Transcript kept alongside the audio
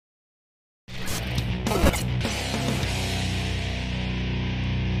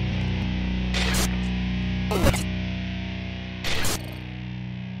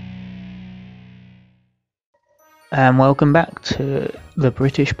and welcome back to the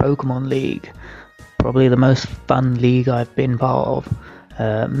British Pokemon League. Probably the most fun league I've been part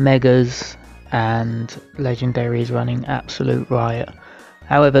of. Megas and Legendaries running absolute riot.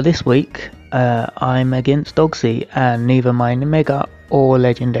 However, this week I'm against Dogzie, and neither my Mega or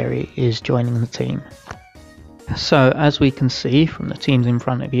Legendary is joining the team. So, as we can see from the teams in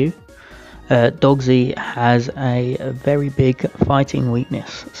front of you, Dogzie has a very big fighting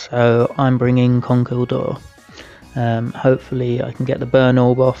weakness, so I'm bringing Con-kell-DERP. Hopefully I can get the burn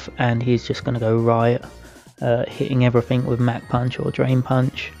orb off and he's just going to go riot, hitting everything with Mach Punch or Drain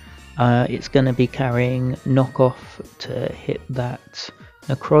Punch. It's going to be carrying Knockoff to hit that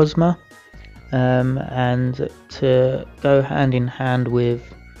Necrozma, and to go hand in hand with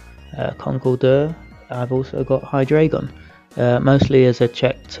Con-kell-DERP, I've also got Hydreigon, mostly as a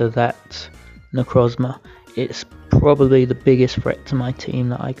check to that Necrozma. It's probably the biggest threat to my team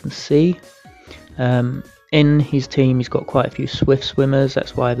that I can see. In his team he's got quite a few swift swimmers,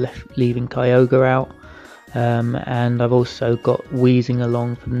 that's why I'm leaving Kyogre out, and I've also got Wheezing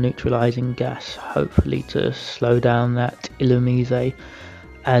along for the neutralizing gas, hopefully to slow down that Illumise,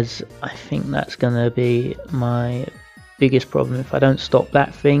 as I think that's going to be my biggest problem. If I don't stop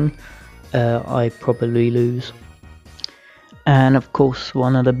that thing, I probably lose. And of course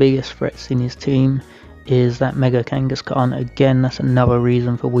one of the biggest threats in his team is that Mega Kangaskhan. Again, that's another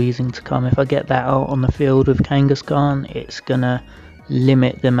reason for Wheezing to come. If I get that out on the field with Kangaskhan, it's gonna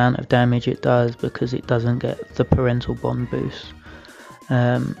limit the amount of damage it does because it doesn't get the parental bond boost.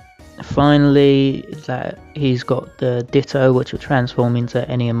 Finally, that he's got the Ditto, which will transform into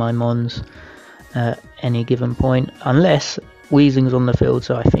any of my Mons at any given point, unless Wheezing's on the field,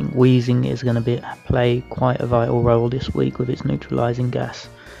 so I think Wheezing is going to play quite a vital role this week with its neutralizing gas.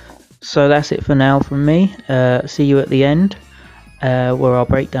 So that's it for now from me. See you at the end, where I'll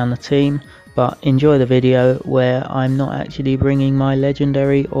break down the team, but enjoy the video where I'm not actually bringing my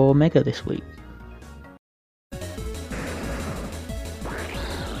Legendary or Mega this week.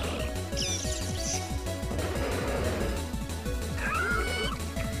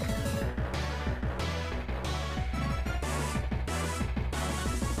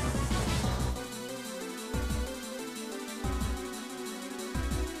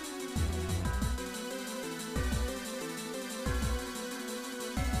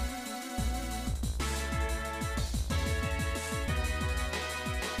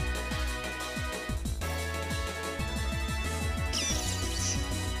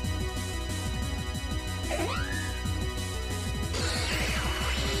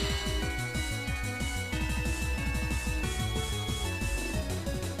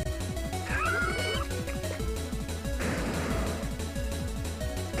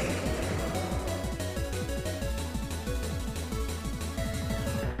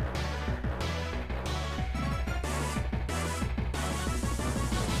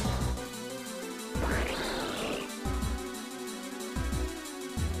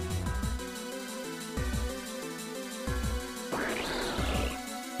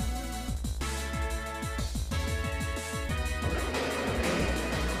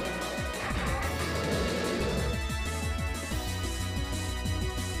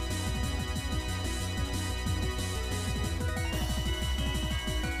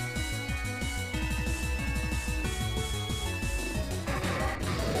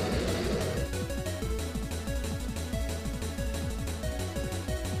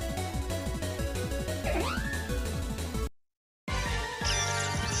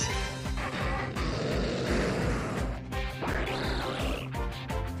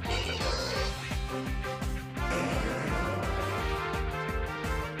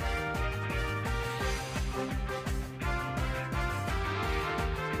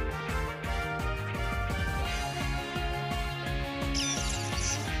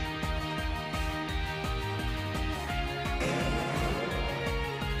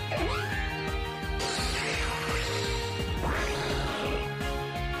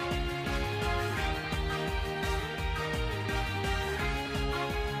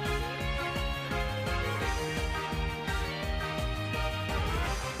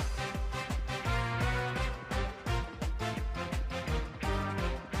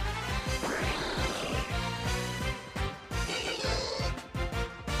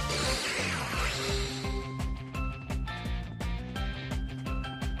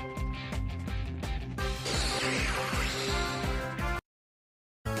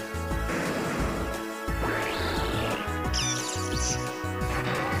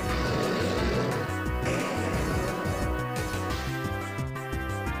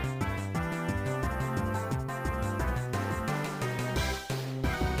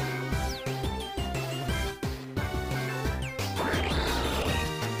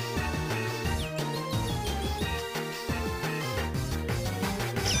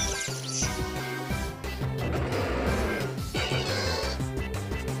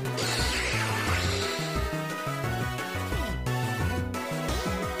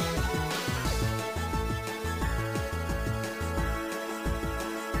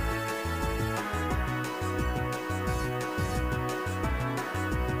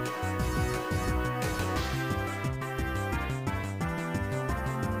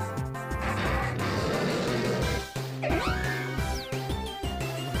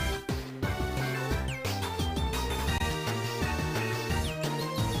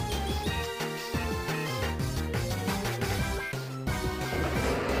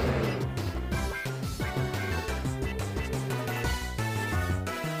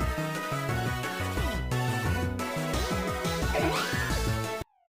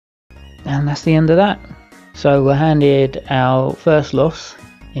 And that's the end of that. So we're handed our first loss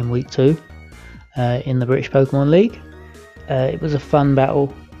in week 2 in the British Pokemon League. It was a fun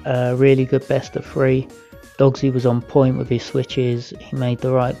battle, really good best of 3. Dogzie was on point with his switches, he made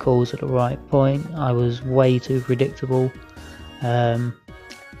the right calls at the right point. I was way too predictable.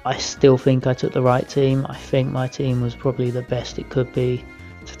 I still think I took the right team. I think my team was probably the best it could be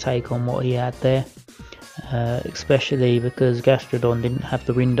to take on what he had there. Especially because Gastrodon didn't have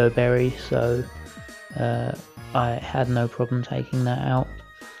the Window Berry, so I had no problem taking that out.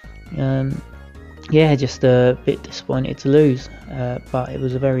 Yeah, just a bit disappointed to lose, but it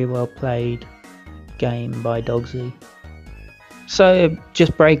was a very well played game by Dogzie. So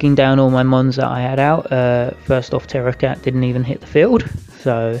just breaking down all my mons that I had out, first off, Terracat didn't even hit the field,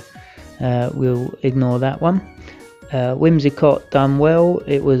 so we'll ignore that one. Whimsicott done well.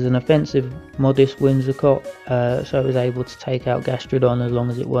 It was an offensive modest Whimsicott, so it was able to take out Gastrodon as long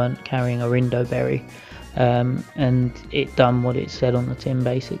as it weren't carrying a Rindo Berry, and it done what it said on the tin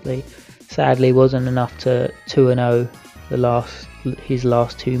basically. Sadly wasn't enough to 2-0 his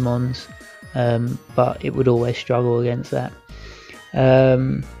last 2 mons, but it would always struggle against that.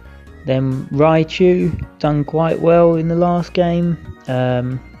 Then Raichu done quite well in the last game.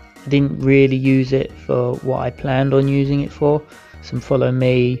 I didn't really use it for what I planned on using it for. Some follow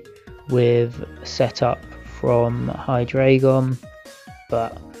me with setup from Hydreigon,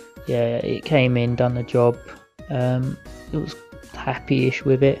 but yeah, it came in, done the job. It was happy-ish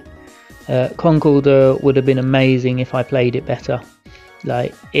with it. Con-kell-DERP would have been amazing if I played it better.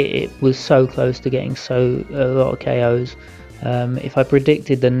 Like it was so close to getting a lot of KOs. If I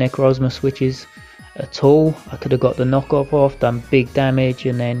predicted the Necrozma switches at all, I could have got the knockoff off, done big damage,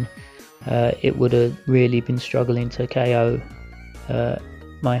 and then it would have really been struggling to KO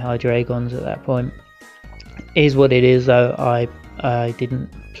my Hydreigons at that point. It is what it is though. I didn't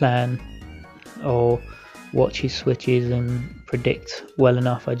plan or watch his switches and predict well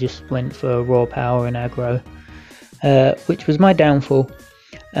enough. I just went for raw power and aggro, which was my downfall.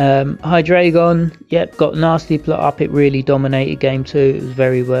 Hydreigon, yep, got nasty plot up. It really dominated game 2.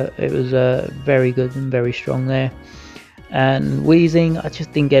 It was very good and very strong there. And Wheezing, I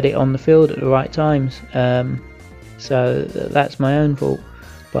just didn't get it on the field at the right times, so that's my own fault.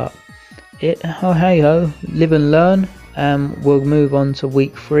 But oh hey ho, live and learn. We'll move on to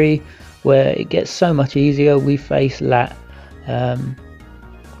week 3, where it gets so much easier. We face Lat.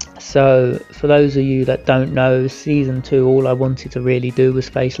 So for those of you that don't know, season 2, all I wanted to really do was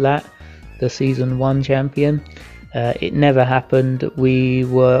face Lat, the season 1 champion. It never happened. We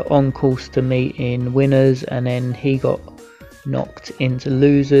were on course to meet in winners, and then he got knocked into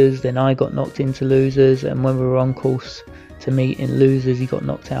losers, then I got knocked into losers, and when we were on course to meet in losers, he got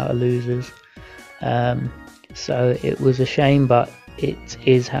knocked out of losers. So it was a shame, but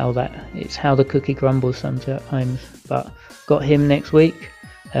it's how the cookie crumbles sometimes. But got him next week.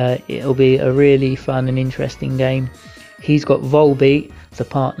 It'll be a really fun and interesting game. He's got Volbeat, the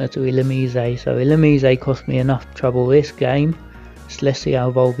partner to Illumise, so Illumise cost me enough trouble this game. So let's see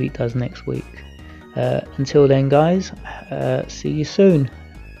how Volbeat does next week. Until then guys, see you soon.